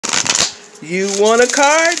You want a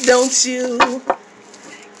card, don't you?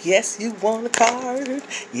 Yes, you want a card.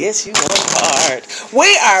 Yes, you want a card.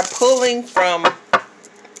 We are pulling from,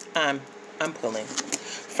 I'm pulling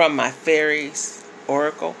from my Fairies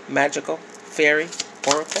Oracle, Magical Fairy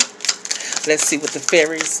Oracle. Let's see what the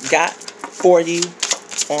fairies got for you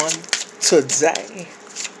on today.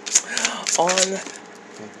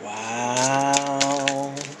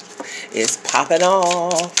 Wow. It's popping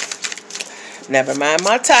off. Never mind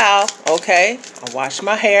my towel, okay? I washed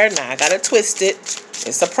my hair, now I gotta twist it.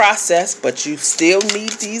 It's a process, but you still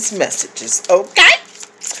need these messages, okay?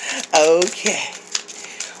 Okay.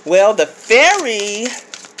 Well, the fairy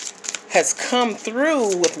has come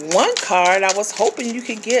through with one card. I was hoping you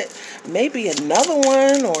could get maybe another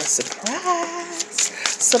one or a surprise.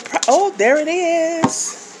 Oh, there it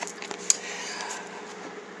is.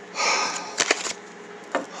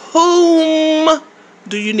 Whom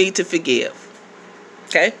do you need to forgive?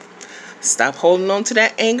 Okay? Stop holding on to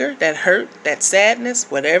that anger, that hurt, that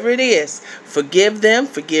sadness, whatever it is. Forgive them.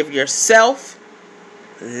 Forgive yourself.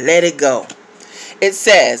 Let it go. It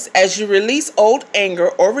says, as you release old anger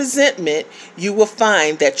or resentment, you will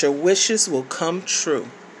find that your wishes will come true.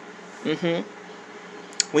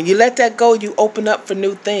 When you let that go, you open up for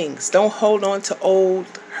new things. Don't hold on to old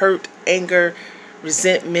hurt, anger,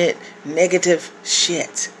 resentment, negative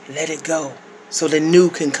shit. Let it go so the new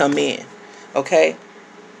can come in. Okay?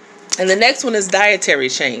 And the next one is dietary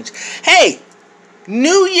change. Hey,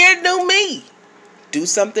 new year, new me. Do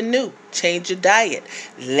something new. Change your diet.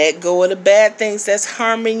 Let go of the bad things that's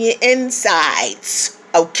harming your insides.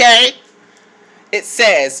 Okay? It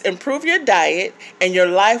says, improve your diet and your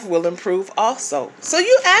life will improve also. So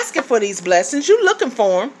you asking for these blessings. You looking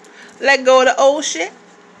for them. Let go of the old shit.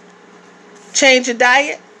 Change your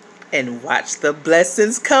diet. And watch the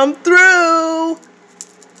blessings come through.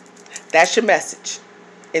 That's your message.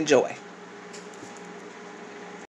 Enjoy.